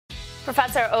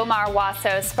Professor Omar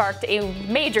Wasow sparked a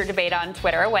major debate on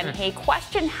Twitter when he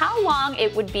questioned how long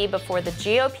it would be before the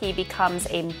GOP becomes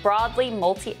a broadly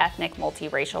multi-ethnic,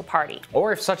 multiracial party.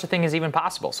 Or if such a thing is even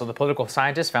possible. So the political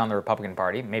scientists found the Republican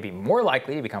Party may be more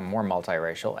likely to become more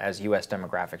multiracial as U.S.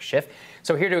 demographics shift.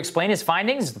 So here to explain his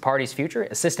findings is the party's future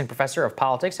assistant professor of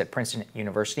politics at Princeton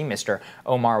University, Mr.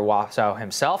 Omar Wasow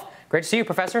himself. Great to see you,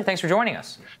 Professor. Thanks for joining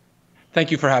us.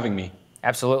 Thank you for having me.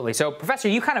 Absolutely. So, Professor,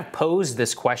 you kind of posed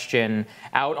this question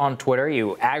out on Twitter.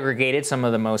 You aggregated some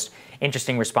of the most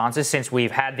interesting responses since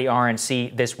we've had the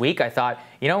RNC this week. I thought,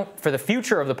 for the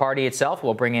future of the party itself,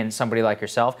 we'll bring in somebody like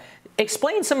yourself.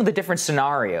 Explain some of the different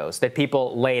scenarios that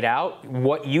people laid out,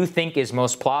 what you think is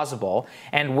most plausible,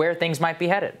 and where things might be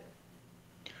headed.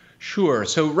 Sure.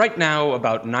 So right now,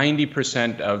 about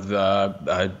 90% of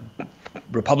the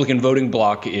Republican voting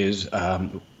bloc is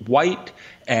white,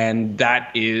 and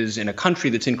that is, in a country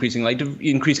that's increasingly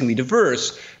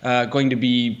diverse, going to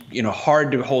be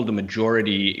hard to hold a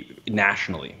majority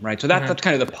nationally, right? So that's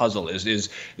kind of the puzzle. Is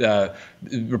the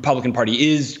Republican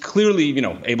Party is clearly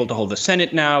able to hold the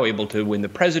Senate now, able to win the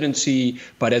presidency,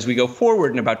 but as we go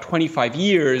forward in about 25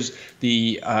 years,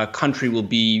 the country will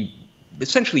be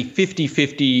essentially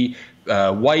 50-50.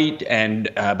 White and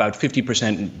about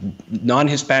 50%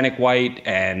 non-Hispanic white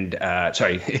and,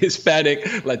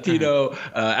 Hispanic, Latino,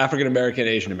 African-American,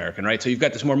 Asian-American, right? So you've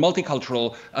got this more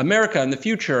multicultural America in the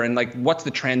future, and what's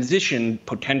the transition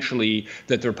potentially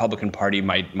that the Republican Party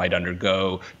might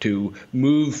undergo to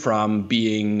move from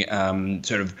being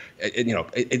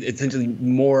essentially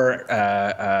more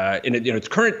in its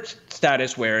current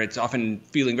status where it's often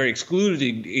feeling very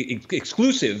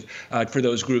exclusive for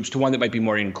those groups to one that might be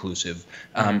more inclusive.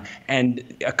 And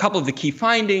a couple of the key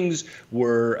findings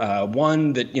were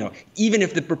one that, even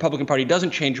if the Republican Party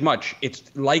doesn't change much, it's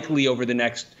likely over the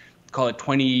next, call it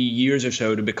 20 years or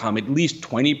so, to become at least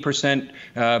 20%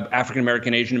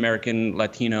 African-American, Asian-American,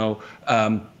 Latino.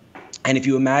 And if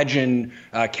you imagine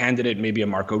a candidate, maybe a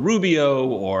Marco Rubio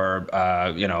or,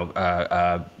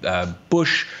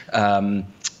 Bush,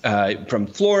 from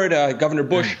Florida, Governor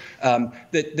Bush, that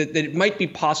it might be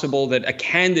possible that a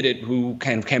candidate who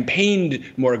kind of campaigned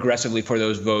more aggressively for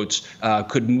those votes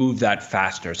could move that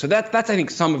faster. So that's I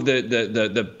think some of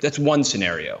that's one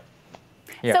scenario.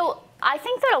 Yeah. So I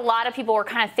think that a lot of people were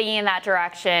kind of thinking in that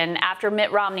direction. After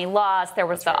Mitt Romney lost, there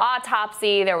was the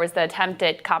autopsy, there was the attempt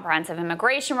at comprehensive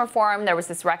immigration reform, there was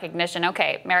this recognition,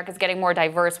 okay, America's getting more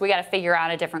diverse, we got to figure out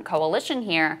a different coalition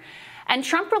here. And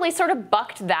Trump really sort of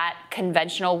bucked that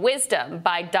conventional wisdom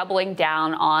by doubling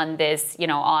down on this,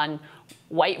 on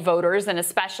white voters, and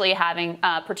especially having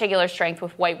particular strength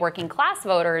with white working class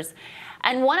voters.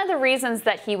 And one of the reasons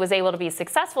that he was able to be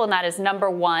successful in that is, number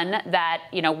one, that,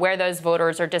 where those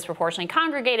voters are disproportionately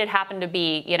congregated happen to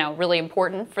be, really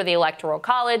important for the Electoral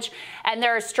College. And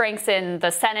there are strengths in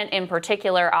the Senate in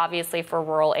particular, obviously, for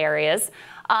rural areas.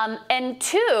 And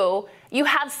two, you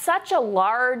have such a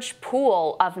large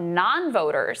pool of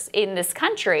non-voters in this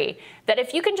country that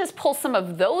if you can just pull some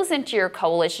of those into your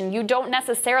coalition, you don't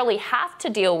necessarily have to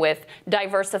deal with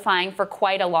diversifying for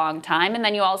quite a long time. And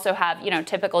then you also have,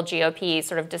 typical GOP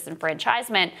sort of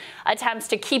disenfranchisement attempts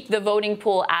to keep the voting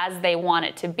pool as they want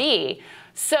it to be.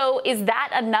 So is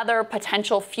that another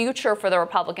potential future for the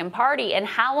Republican Party? And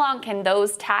how long can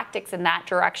those tactics in that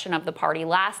direction of the party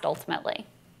last ultimately?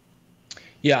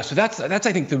 Yeah, so that's I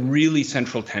think the really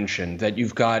central tension, that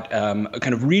you've got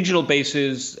kind of regional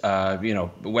bases,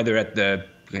 whether at the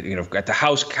at the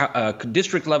House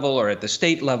district level or at the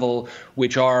state level,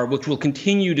 which will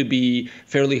continue to be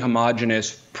fairly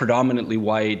homogenous, predominantly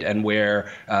white, and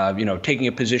where taking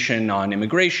a position on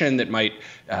immigration that might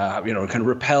kind of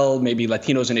repel maybe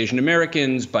Latinos and Asian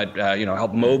Americans, but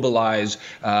help mobilize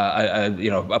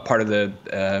a part of the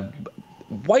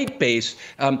white base,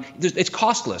 it's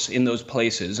costless in those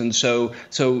places. And so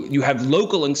you have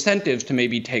local incentives to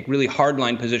maybe take really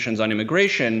hardline positions on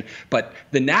immigration, but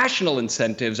the national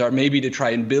incentives are maybe to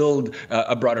try and build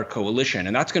a broader coalition.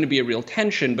 And that's going to be a real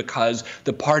tension because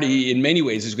the party in many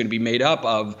ways is going to be made up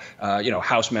of,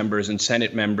 House members and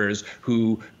Senate members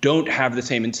who don't have the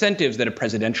same incentives that a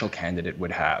presidential candidate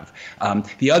would have.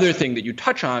 The other thing that you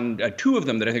touch on, two of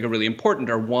them that I think are really important,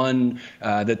 are one,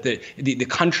 that the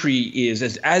country is,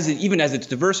 even as it's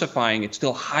diversifying, it's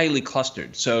still highly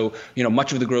clustered. So,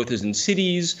 much of the growth is in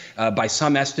cities. By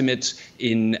some estimates,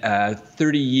 in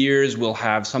 30 years, we'll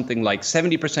have something like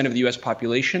 70% of the U.S.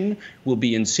 population will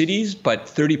be in cities, but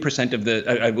 30% of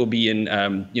the will be in,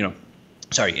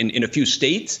 in a few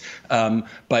states.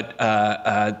 But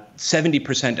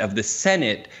 70% of the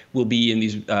Senate will be in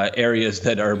these areas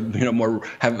that are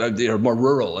more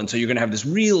rural, and so you're going to have this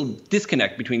real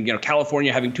disconnect between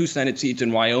California having 2 Senate seats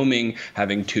and Wyoming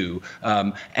having 2,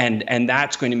 and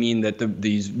that's going to mean that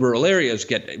these rural areas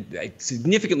get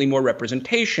significantly more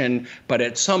representation. But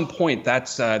at some point,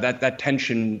 that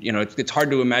tension, it's hard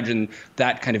to imagine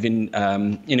that kind of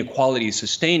inequality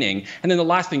sustaining. And then the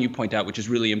last thing you point out, which is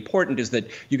really important, is that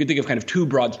you could think of kind of 2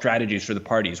 broad strategies for the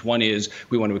parties. One is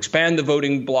we want to expand the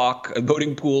voting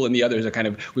pool, and the other is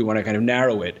we want to kind of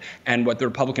narrow it. And what the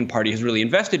Republican Party has really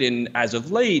invested in as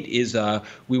of late is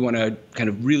we want to kind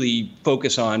of really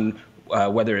focus on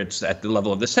whether it's at the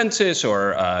level of the census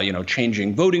or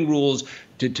changing voting rules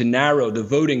to narrow the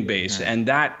voting base. Right. And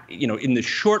that in the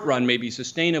short run may be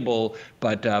sustainable,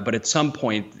 but at some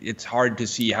point it's hard to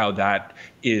see how that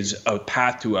is a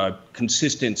path to a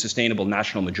consistent, sustainable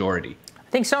national majority.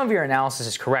 I think some of your analysis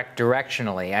is correct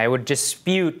directionally. I would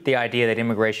dispute the idea that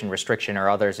immigration restriction or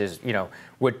others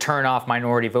would turn off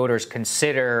minority voters,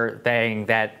 considering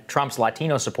that Trump's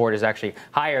Latino support is actually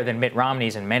higher than Mitt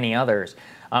Romney's and many others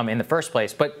in the first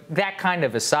place. But that kind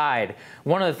of aside,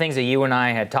 one of the things that you and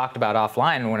I had talked about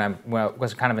offline when I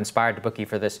was kind of inspired to book you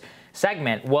for this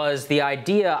segment was the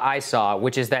idea I saw,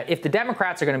 which is that if the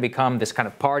Democrats are going to become this kind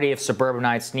of party of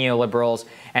suburbanites, neoliberals,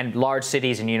 and large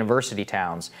cities and university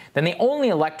towns, then the only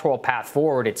electoral path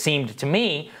forward, it seemed to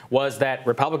me, was that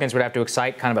Republicans would have to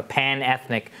excite kind of a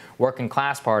pan-ethnic working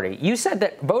class party. You said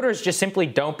that voters just simply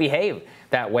don't behave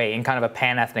that way, in kind of a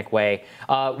pan-ethnic way.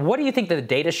 What do you think that the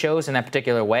data shows in that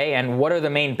particular way, and what are the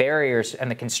main barriers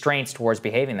and the constraints towards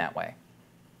behaving that way?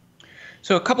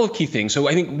 So a couple of key things. So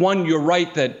I think, one, you're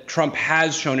right that Trump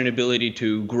has shown an ability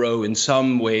to grow in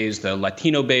some ways the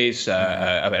Latino base,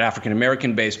 an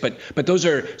African-American base, but those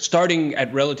are starting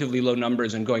at relatively low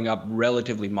numbers and going up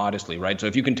relatively modestly, right? So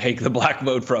if you can take the black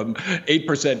vote from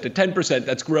 8% to 10%,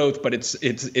 that's growth, but it's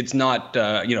not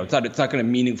it's not going to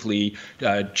meaningfully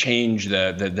change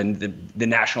the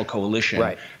national coalition.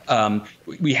 Right.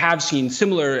 We have seen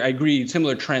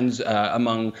similar trends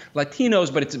among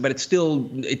Latinos, but it's still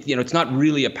it's not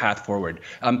really a path forward.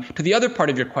 To the other part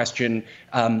of your question,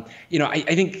 I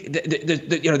think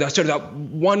the sort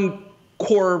of one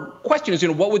core question is,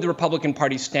 what would the Republican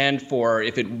Party stand for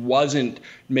if it wasn't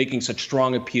making such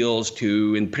strong appeals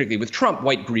to, and particularly with Trump,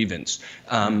 white grievance?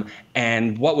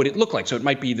 And what would it look like? So it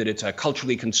might be that it's a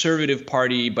culturally conservative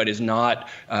party, but is not,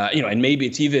 and maybe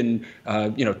it's even,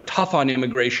 tough on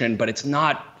immigration, but it's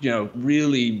not,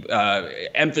 really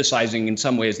emphasizing in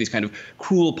some ways these kind of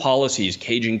cruel policies,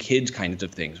 caging kids kinds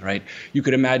of things, right? You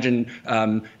could imagine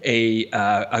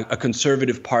a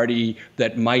conservative party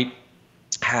that might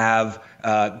have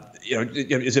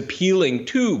is appealing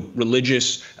to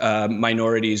religious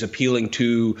minorities, appealing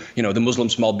to the Muslim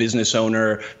small business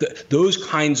owner. Those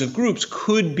kinds of groups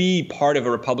could be part of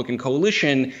a Republican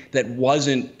coalition that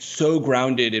wasn't so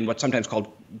grounded in what's sometimes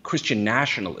called Christian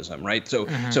nationalism, right? So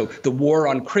the war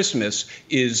on Christmas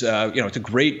is it's a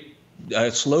great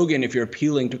slogan if you're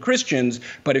appealing to Christians,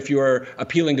 but if you're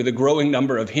appealing to the growing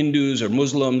number of Hindus or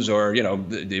Muslims or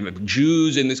the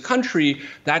Jews in this country,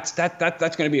 that's going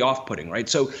to be off-putting, right?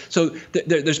 So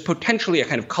there's potentially a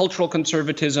kind of cultural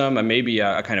conservatism and maybe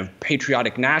a kind of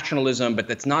patriotic nationalism, but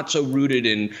that's not so rooted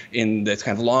in this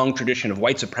kind of long tradition of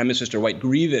white supremacist or white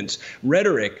grievance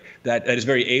rhetoric that is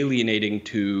very alienating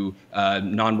to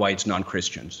non-whites,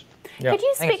 non-Christians. Yeah. Could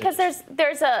you speak, because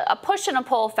there's a push and a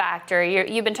pull factor.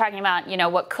 You've been talking about,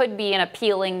 what could be an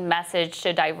appealing message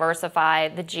to diversify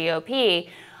the GOP.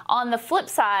 On the flip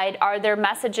side, are there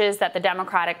messages that the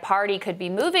Democratic Party could be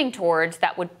moving towards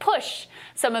that would push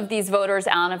some of these voters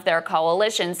out of their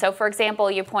coalition? So, for example,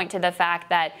 you point to the fact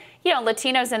that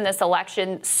Latinos in this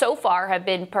election so far have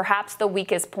been perhaps the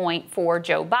weakest point for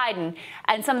Joe Biden.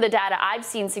 And some of the data I've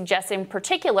seen suggests, in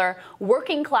particular,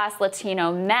 working class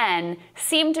Latino men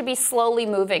seem to be slowly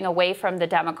moving away from the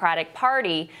Democratic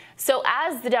Party. So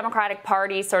as the Democratic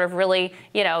Party sort of really,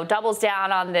 doubles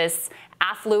down on this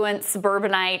affluent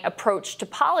suburbanite approach to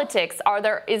politics,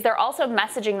 is there also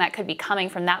messaging that could be coming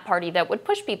from that party that would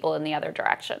push people in the other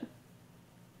direction?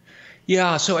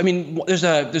 Yeah, so I mean,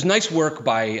 there's nice work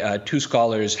by 2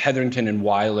 scholars, Hetherington and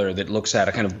Weiler, that looks at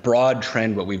a kind of broad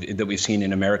trend that we've seen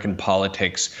in American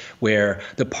politics, where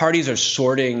the parties are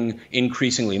sorting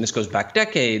increasingly, and this goes back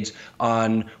decades,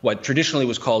 on what traditionally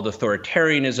was called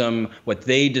authoritarianism, what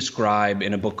they describe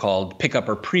in a book called Pick Up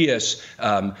or Prius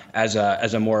as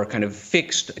a more kind of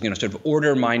fixed, sort of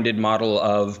order-minded model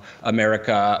of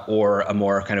America, or a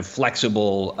more kind of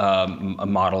flexible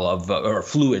model of, or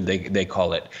fluid, they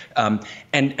call it.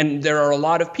 And there are a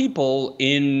lot of people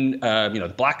in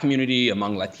the Black community,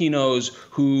 among Latinos,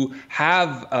 who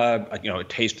have a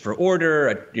taste for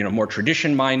order, more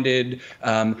tradition-minded,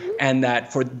 and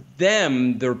that for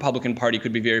them the Republican Party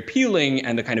could be very appealing,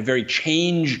 and the kind of very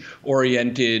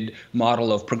change-oriented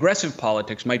model of progressive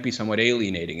politics might be somewhat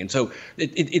alienating. And so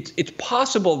it's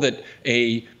possible that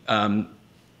a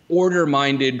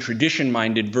order-minded,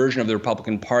 tradition-minded version of the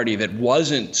Republican Party that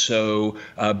wasn't so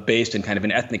based in kind of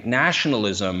an ethnic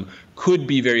nationalism could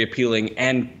be very appealing.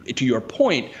 And to your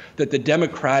point, that the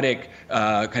Democratic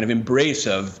kind of embrace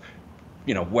of,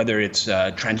 whether it's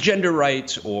transgender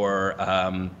rights or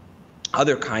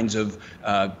other kinds of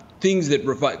things that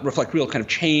reflect real kind of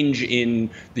change in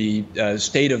the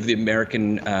state of the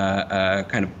American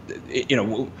kind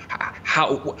of,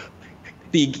 how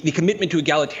the commitment to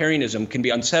egalitarianism can be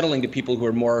unsettling to people who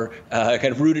are more kind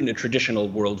of rooted in a traditional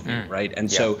worldview, right?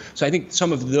 And so I think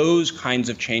some of those kinds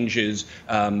of changes,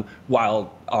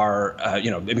 while are,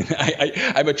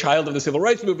 I'm a child of the civil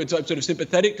rights movement, so I'm sort of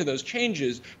sympathetic to those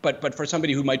changes. But for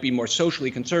somebody who might be more socially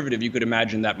conservative, you could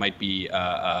imagine that might be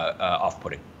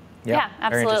off-putting. Yeah,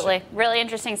 absolutely. Really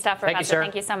interesting stuff, Professor.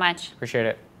 Thank you so much. Appreciate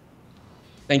it.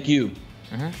 Thank you.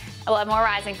 We'll have more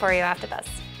Rising for you after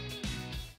this.